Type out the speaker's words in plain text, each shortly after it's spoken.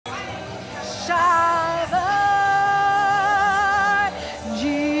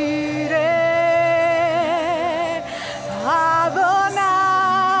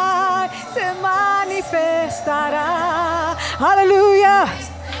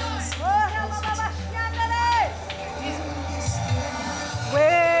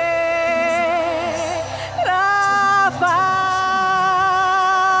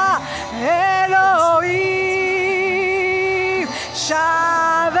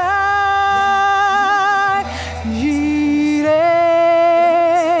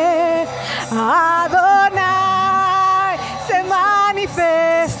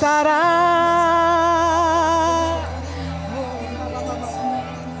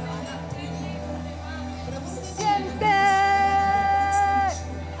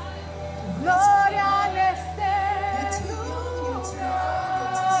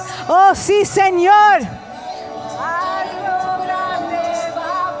Oh, sí, Señor. Algo grande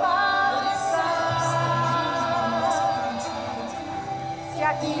va a pasar. Se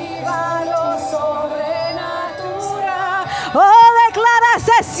activa lo sobrenatural. Oh, declara,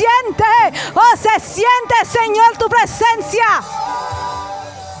 se siente. Oh, se siente, Señor, tu presencia.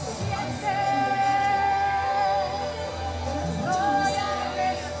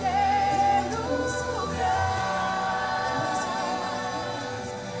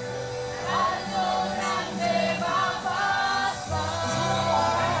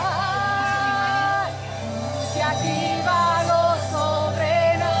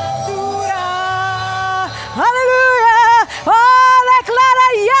 Aleluya. Oh, declara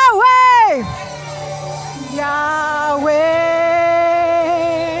Yahweh. Yahweh.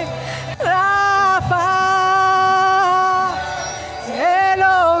 Rafa.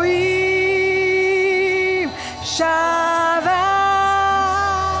 Elohim. Shaddai.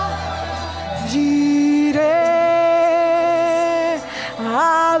 Jireh.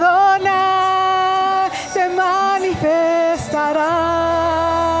 Adonai. Se manifestará.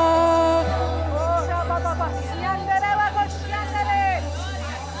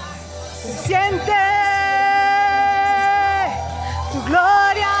 Siente tu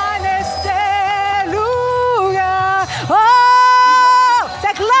gloria en este lugar. Oh,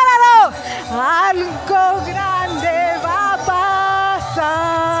 decláralo. Algo grande va a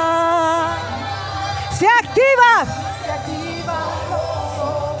pasar. Se activa. Se activa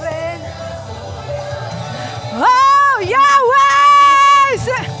sobre. Oh, Yahweh.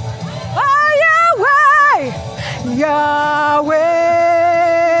 Oh, Yahweh. Yahweh.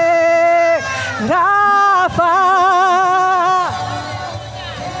 Rafa.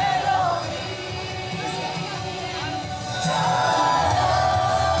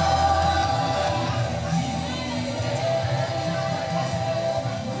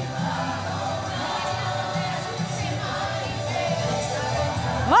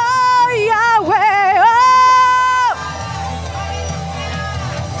 Oh, Yahweh. Oh.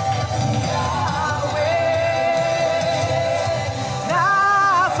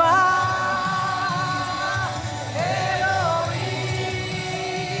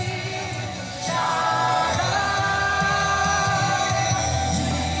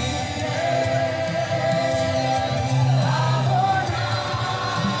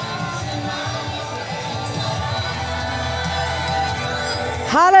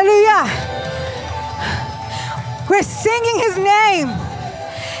 Hallelujah. We're singing his name.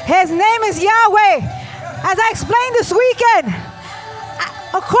 His name is Yahweh. As I explained this weekend,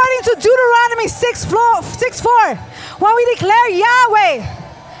 according to Deuteronomy 6:4, when we declare Yahweh,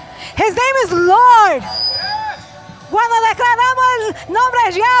 his name is Lord. Cuando declaramos el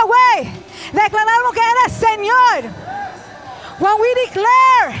nombre de Yahweh, declaramos que Él es Señor. When we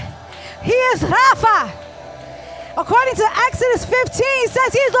declare He is Rapha, according to Exodus 15, it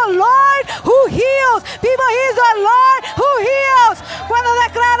says He is the Lord who heals. People, He is the Lord who heals. Cuando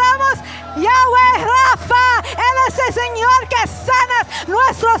declaramos Yahweh Rapha, Él es el Señor que sana,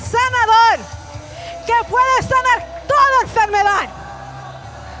 nuestro sanador, que puede sanar toda enfermedad.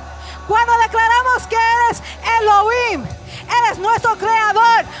 Cuando declaramos que Él es Elohim, Él es nuestro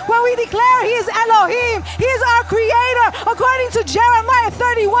creador. When we declare He is Elohim, He is our creator, according to Jeremiah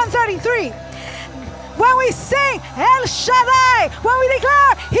 31:33. When we sing El Shaddai, when we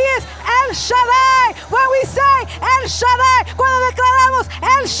declare He is El Shaddai, when we say El Shaddai, cuando declaramos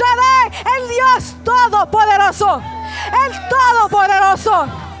El Shaddai, el Dios Todopoderoso, el Todopoderoso.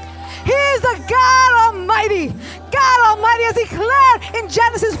 He is the God Almighty. God Almighty is declared in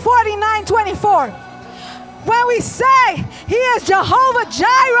Genesis 49:24. When we say He is Jehovah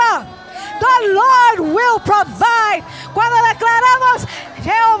Jireh, the Lord will provide. Cuando declaramos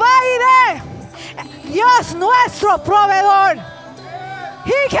Jehová Ireh, Dios nuestro proveedor,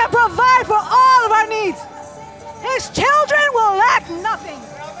 He can provide for all of our needs. His children will lack nothing.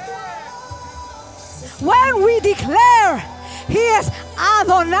 When we declare He is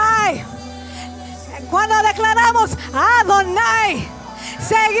Adonai, cuando declaramos Adonai,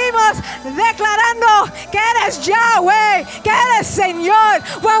 seguimos declarando que eres Yahweh, que eres Señor.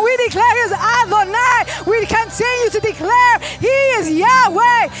 When we declare He is Adonai, we continue to declare He is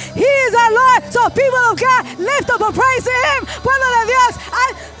Yahweh, He is our Lord. So people of God, lift up a praise to Him. Pueblo de Dios,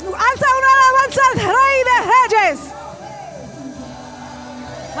 alza una alabanza al Rey de Reyes.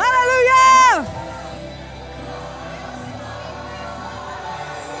 Aleluya.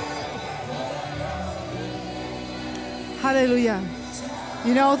 Hallelujah.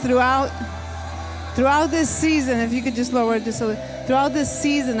 You know, throughout this season, if you could just lower it just a little, throughout this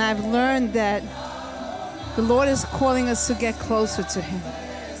season, I've learned that the Lord is calling us to get closer to Him.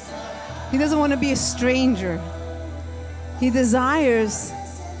 He doesn't want to be a stranger. He desires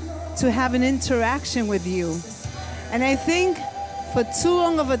to have an interaction with you. And I think for too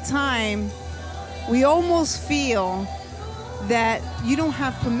long of a time, we almost feel that you don't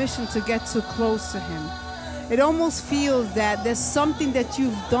have permission to get too close to him. It almost feels that there's something that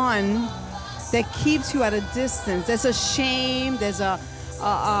you've done that keeps you at a distance. There's a shame, there's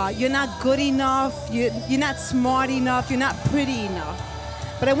you're not good enough, you're not smart enough, you're not pretty enough.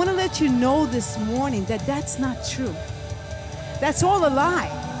 But I want to let you know this morning that that's not true. That's all a lie.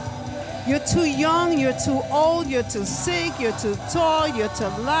 You're too young, you're too old, you're too sick, you're too tall, you're too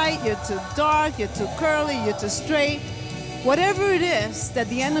light, you're too dark, you're too curly, you're too straight. Whatever it is that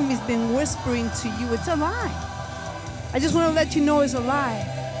the enemy's been whispering to you, it's a lie. I just want to let you know it's a lie.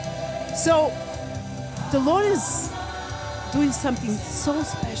 So the Lord is doing something so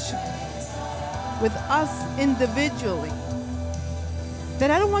special with us individually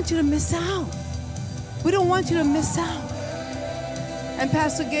that I don't want you to miss out. We don't want you to miss out. And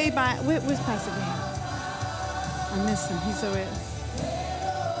Pastor Gabe, where's Pastor Gabe? I miss him. He's over here.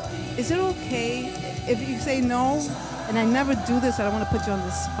 Is it okay if you say no? And I never do this. I don't want to put you on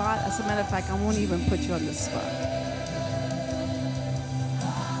the spot. As a matter of fact, I won't even put you on the spot.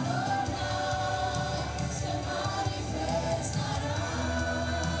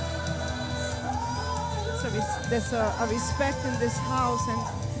 There's a respect in this house, and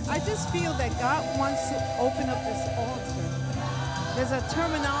I just feel that God wants to open up this altar. There's a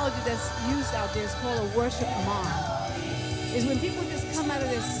terminology that's used out there. It's called a worship mob. It's when people just come out of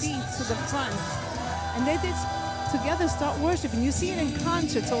their seats to the front and they just together start worshiping. You see it in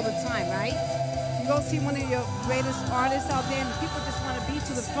concerts all the time, right? You go see one of your greatest artists out there and people just want to be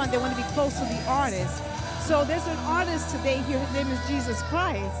to the front. They want to be close to the artist. So there's an artist today here. His name is Jesus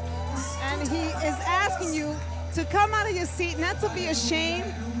Christ. And he is asking you to come out of your seat, not to be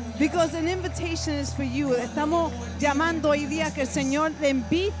ashamed, because an invitation is for you. Estamos llamando hoy día que el Señor te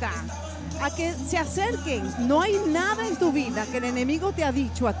invita a que se acerquen. No hay nada en tu vida que el enemigo te ha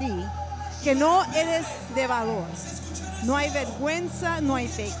dicho a ti que no eres de valor. No hay vergüenza, no hay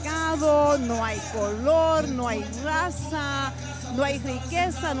pecado, no hay color, no hay raza, no hay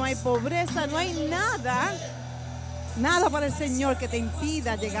riqueza, no hay pobreza, no hay nada para el Señor que te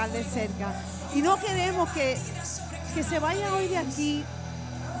impida llegar de cerca. Y no queremos que se vaya hoy de aquí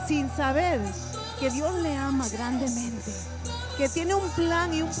sin saber que Dios le ama grandemente, que tiene un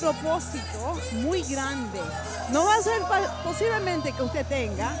plan y un propósito muy grande. No va a ser posiblemente que usted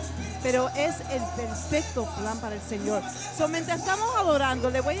tenga, pero es el perfecto plan para el Señor. So, mientras estamos adorando,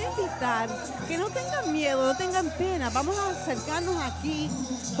 le voy a invitar que no tengan miedo, no tengan pena. Vamos a acercarnos aquí,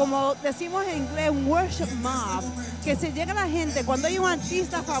 como decimos en inglés, un worship mob, que se llega la gente. Cuando hay un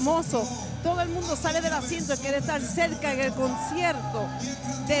artista famoso, todo el mundo sale del asiento y quiere estar cerca en el concierto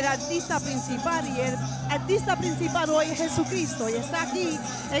del artista principal. Y el artista principal hoy es Jesucristo y está aquí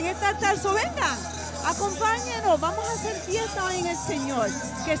en este altar. So, vengan, acompáñenos, vamos a hacer fiesta hoy en el Señor,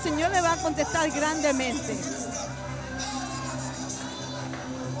 que el Señor le va a contestar grandemente.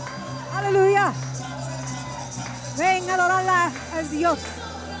 Aleluya. Ven a adorarla al Dios.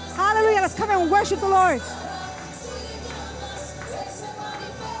 Hallelujah. Let's come and worship the Lord.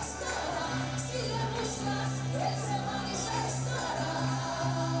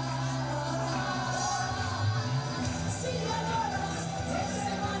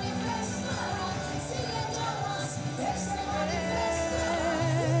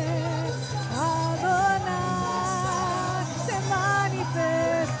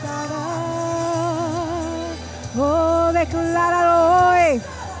 Declara